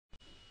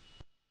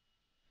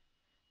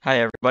Hi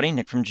everybody,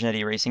 Nick from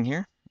Jannetty Racing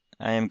here.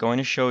 I am going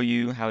to show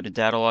you how to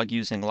data log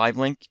using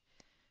LiveLink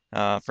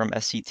from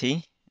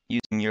SCT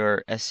using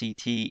your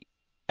SCT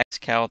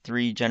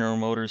XCal3 General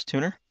Motors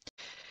tuner.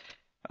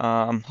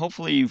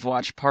 Hopefully you've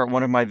watched part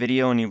 1 of my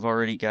video and you've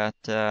already got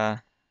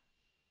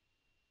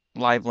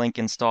LiveLink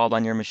installed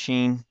on your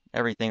machine,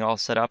 everything all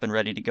set up and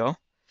ready to go.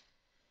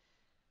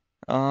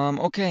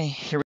 Okay,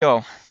 here we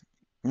go.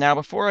 Now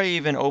before I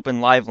even open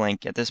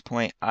LiveLink at this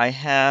point, I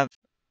have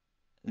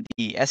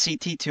the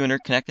SCT tuner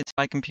connected to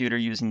my computer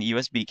using the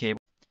USB cable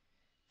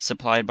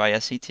supplied by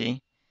SCT,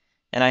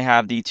 and I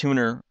have the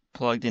tuner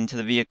plugged into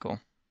the vehicle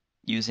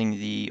using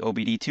the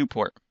OBD2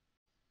 port.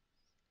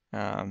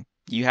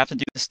 You have to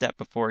do this step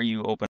before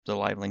you open up the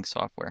LiveLink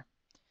software.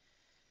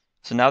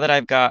 So now that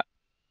I've got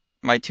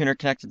my tuner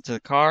connected to the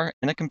car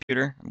and the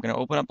computer, I'm going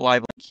to open up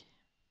LiveLink. You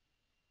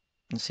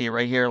can see it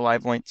right here,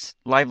 LiveLink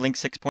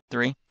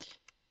 6.3.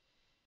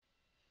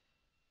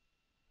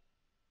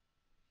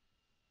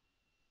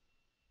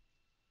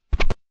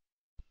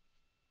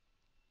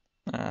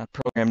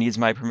 Program needs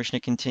my permission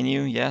to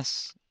continue.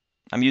 Yes.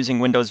 I'm using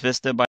Windows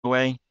Vista, by the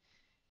way.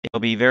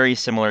 It'll be very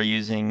similar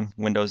using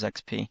Windows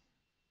XP.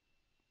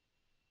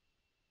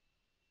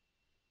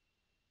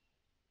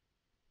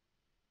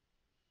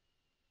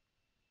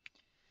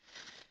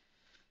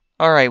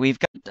 All right, we've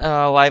got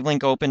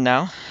LiveLink open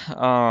now.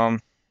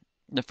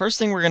 The first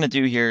thing we're going to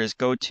do here is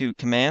go to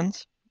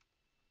Commands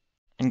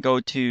and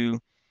go to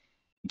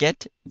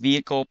Get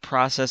Vehicle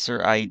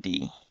Processor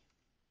ID.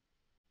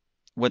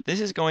 What this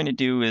is going to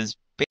do is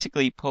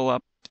basically pull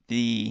up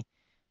the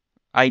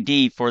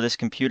ID for this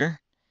computer.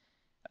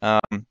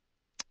 The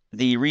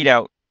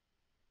readout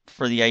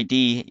for the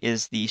ID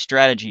is the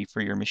strategy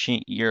for your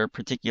machine, your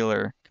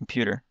particular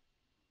computer.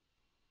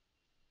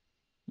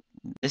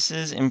 This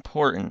is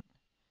important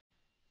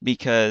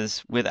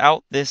because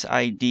without this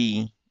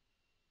ID,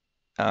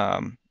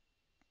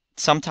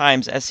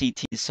 sometimes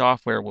SCT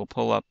software will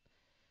pull up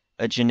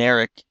a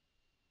generic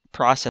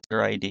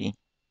processor ID,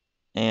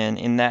 and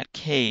in that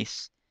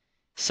case,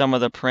 some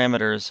of the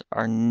parameters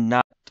are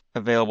not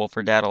available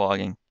for data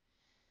logging.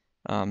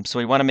 So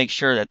we want to make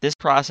sure that this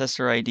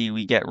processor ID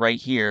we get right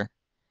here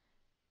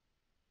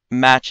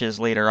matches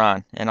later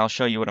on, and I'll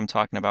show you what I'm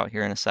talking about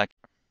here in a second.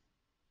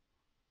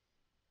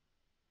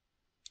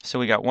 So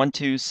we got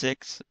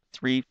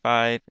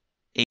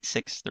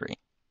 126358863.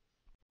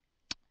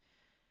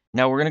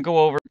 Now we're going to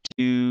go over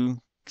to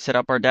set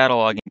up our data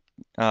logging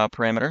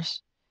parameters.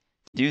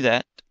 To do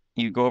that,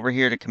 you go over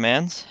here to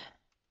Commands,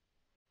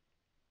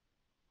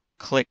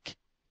 click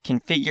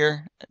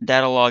Configure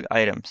Data Log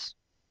Items.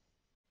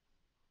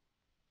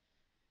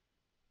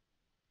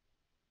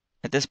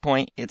 At this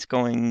point, it's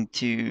going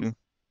to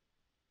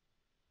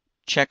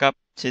check up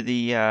to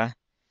the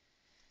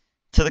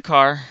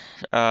car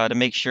to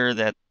make sure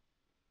that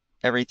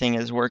everything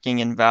is working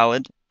and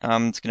valid.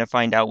 It's going to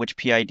find out which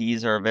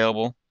PIDs are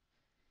available.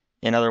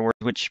 In other words,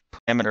 which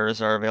parameters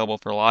are available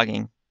for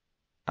logging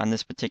on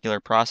this particular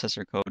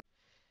processor code.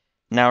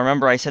 Now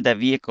remember I said that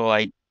vehicle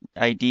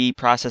ID,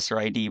 processor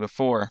ID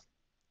before.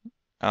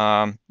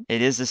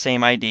 It is the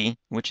same ID,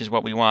 which is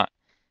what we want.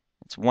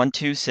 It's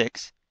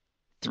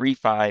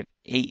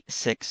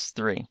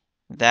 126358863.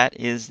 That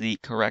is the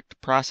correct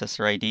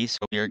processor ID, so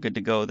we are good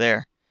to go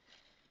there.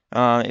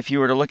 If you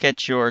were to look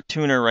at your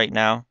tuner right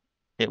now,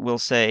 it will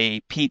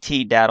say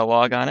PT data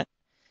log on it.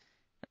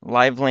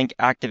 LiveLink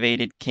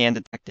activated CAN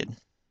detected.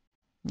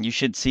 You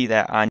should see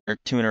that on your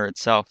tuner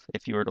itself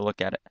if you were to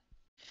look at it.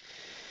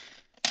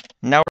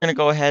 Now we're going to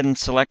go ahead and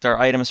select our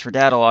items for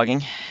data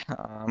logging.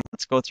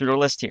 Let's go through the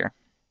list here.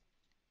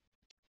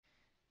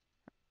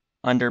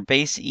 Under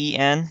base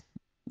EN,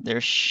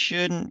 there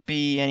shouldn't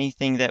be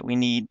anything that we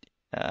need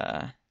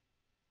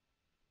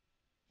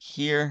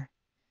here.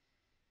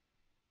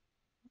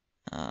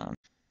 Let's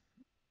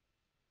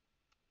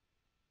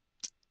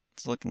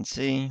look and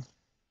see.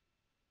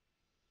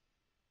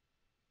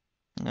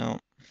 No.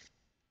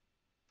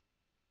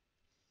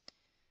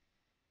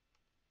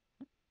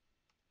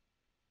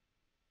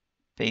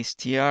 Base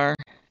TR,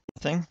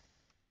 nothing.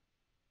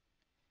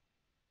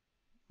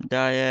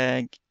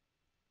 Diag,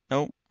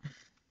 nope.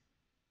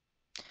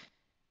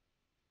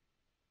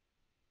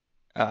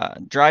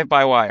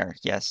 Drive-by-wire,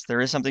 yes,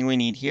 there is something we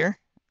need here.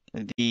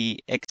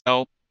 The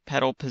XL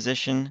pedal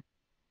position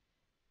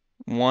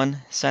 1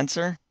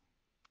 sensor.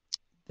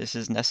 This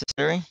is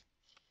necessary.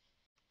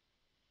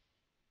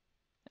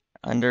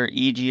 Under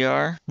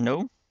EGR,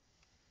 no.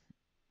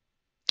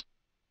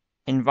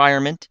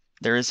 Environment,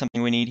 there is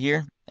something we need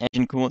here.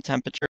 Engine coolant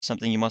temperature,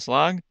 something you must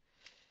log.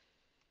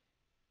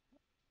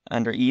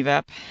 Under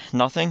evap,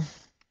 nothing.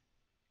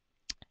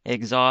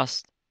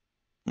 Exhaust,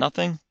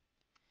 nothing.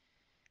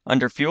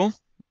 Under fuel,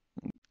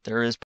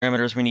 there is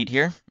parameters we need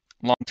here.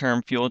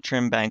 Long-term fuel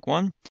trim bank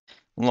 1,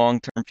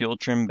 long-term fuel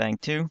trim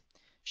bank 2,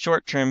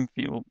 short-term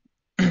fuel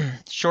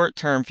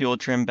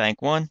trim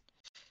bank 1,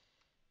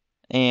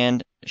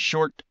 and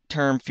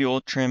short-term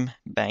fuel trim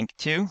bank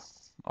 2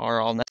 are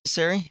all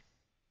necessary.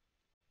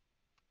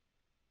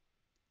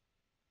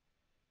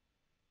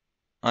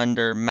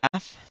 Under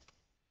MAF,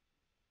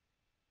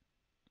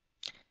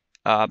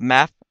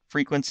 MAF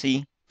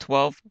frequency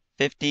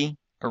 1250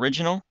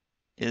 original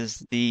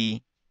is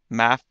the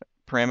MAF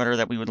parameter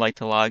that we would like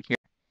to log here.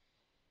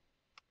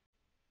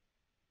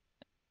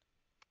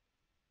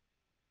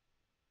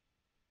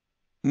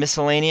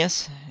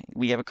 Miscellaneous,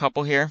 we have a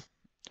couple here.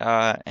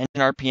 Engine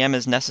RPM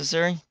is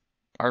necessary.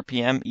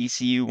 RPM,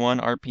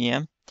 ECU1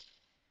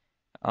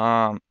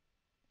 RPM.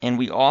 And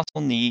we also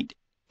need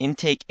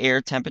intake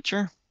air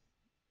temperature.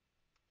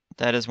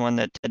 That is one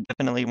that Ted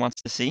definitely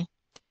wants to see.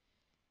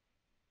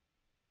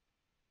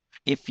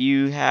 If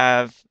you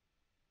have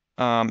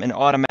an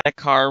automatic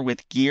car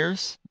with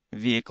gears,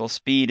 vehicle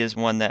speed is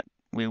one that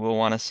we will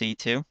want to see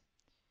too.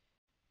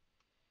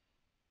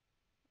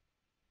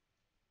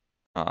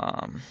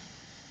 Let's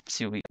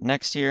see what we got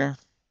next here.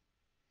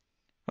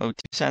 O2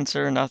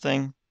 sensor,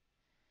 nothing.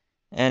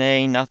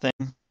 NA, nothing.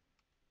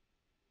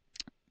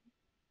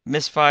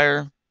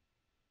 Misfire,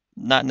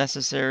 not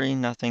necessary,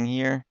 nothing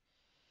here.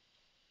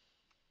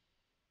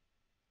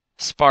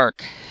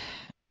 Spark,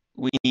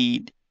 we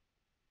need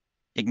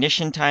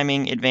ignition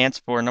timing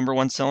advanced for number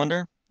 1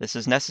 cylinder. This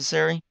is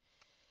necessary,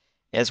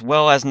 as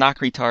well as knock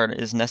retard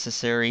is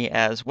necessary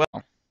as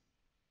well.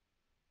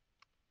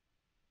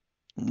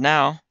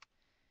 Now,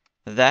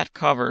 that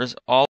covers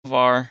all of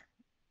our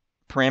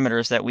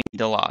parameters that we need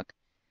to log.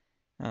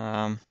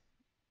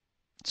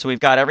 So we've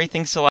got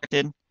everything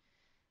selected.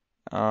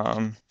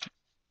 From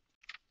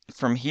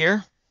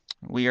here,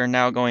 we are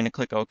now going to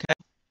click OK.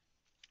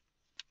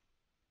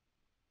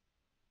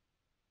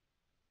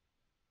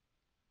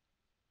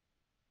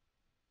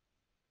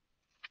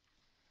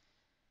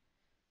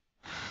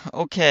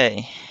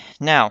 Okay,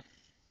 now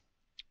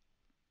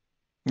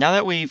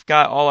that we've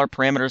got all our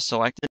parameters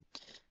selected,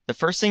 the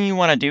first thing you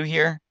want to do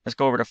here is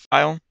go over to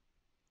File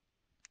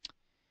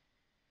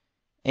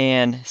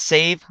and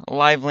Save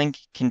LiveLink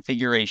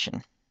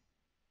Configuration.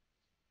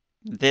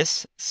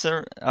 This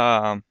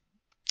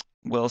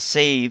will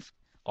save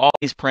all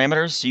these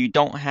parameters so you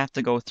don't have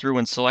to go through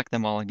and select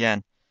them all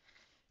again.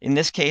 In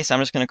this case, I'm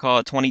just going to call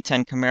it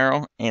 2010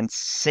 Camaro and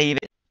save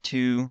it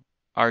to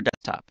our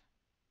desktop.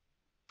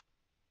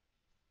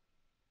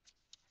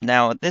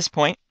 Now at this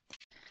point,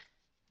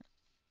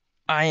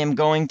 I am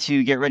going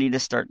to get ready to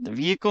start the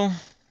vehicle.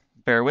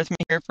 Bear with me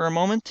here for a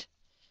moment.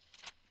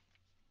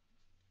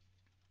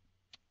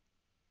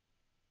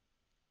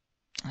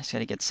 I just got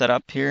to get set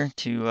up here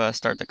to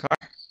start the car.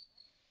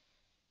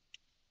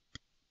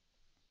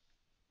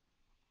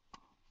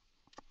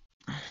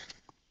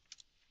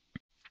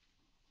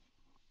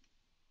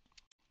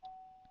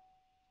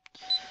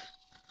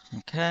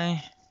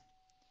 Okay.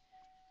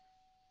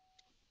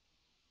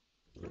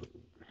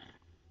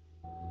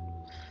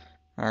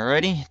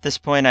 Alrighty, at this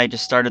point I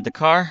just started the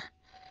car,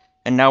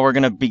 and now we're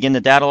going to begin the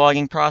data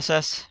logging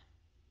process.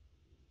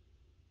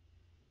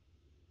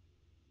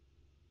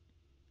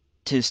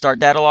 To start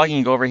data logging,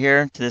 you go over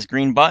here to this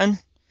green button,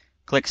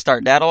 click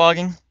Start Data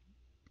Logging.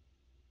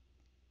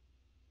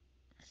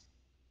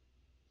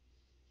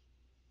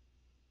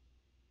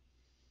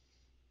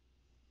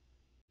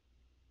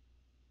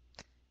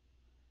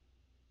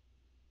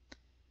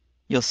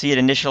 You'll see it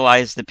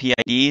initialize the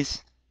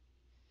PIDs.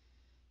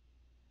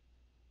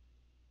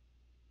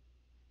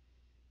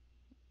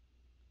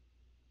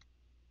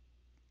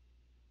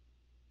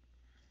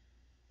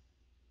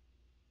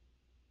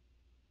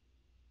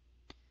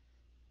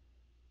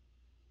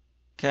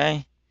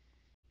 Okay,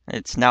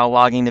 it's now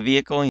logging the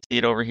vehicle. You see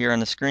it over here on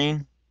the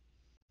screen.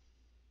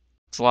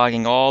 It's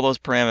logging all those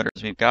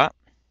parameters we've got.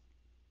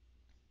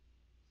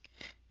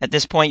 At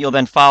this point, you'll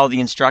then follow the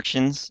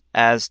instructions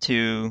as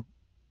to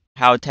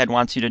how Ted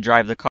wants you to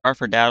drive the car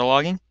for data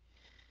logging.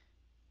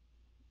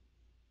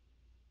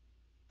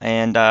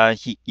 And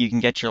you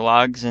can get your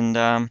logs and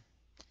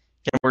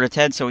get over to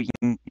Ted so he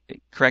can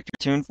correct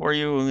your tune for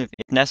you if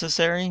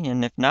necessary,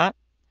 and if not,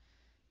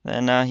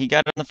 then he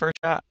got it on the first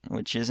shot,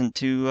 which isn't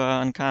too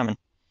uncommon.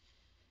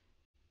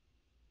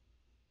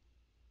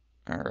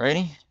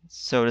 Alrighty,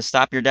 so to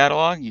stop your data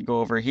log, you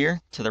go over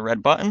here to the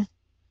red button,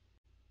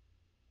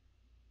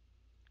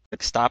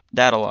 click Stop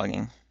Data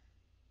Logging.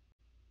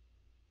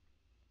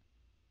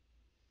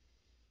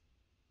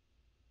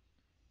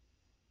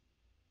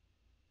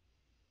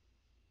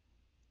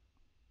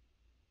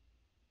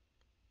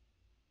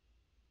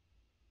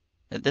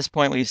 At this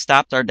point, we've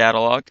stopped our data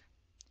log.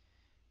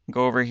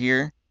 Go over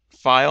here,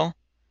 File,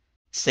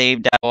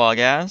 Save Data Log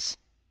As,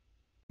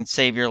 and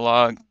save your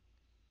log.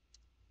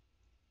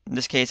 In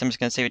this case, I'm just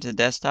going to save it to the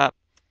desktop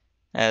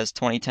as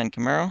 2010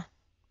 Camaro.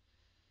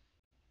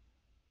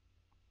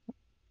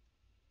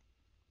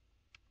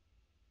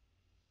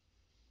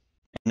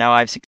 Now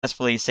I've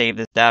successfully saved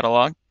this data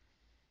log,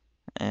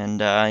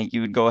 and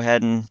you would go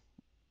ahead and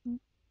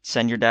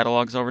send your data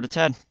logs over to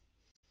Ted.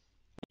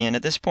 And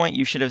at this point,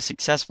 you should have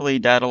successfully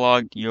data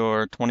logged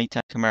your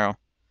 2010 Camaro.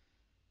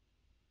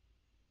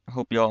 I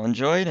hope you all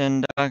enjoyed,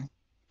 and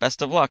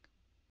best of luck.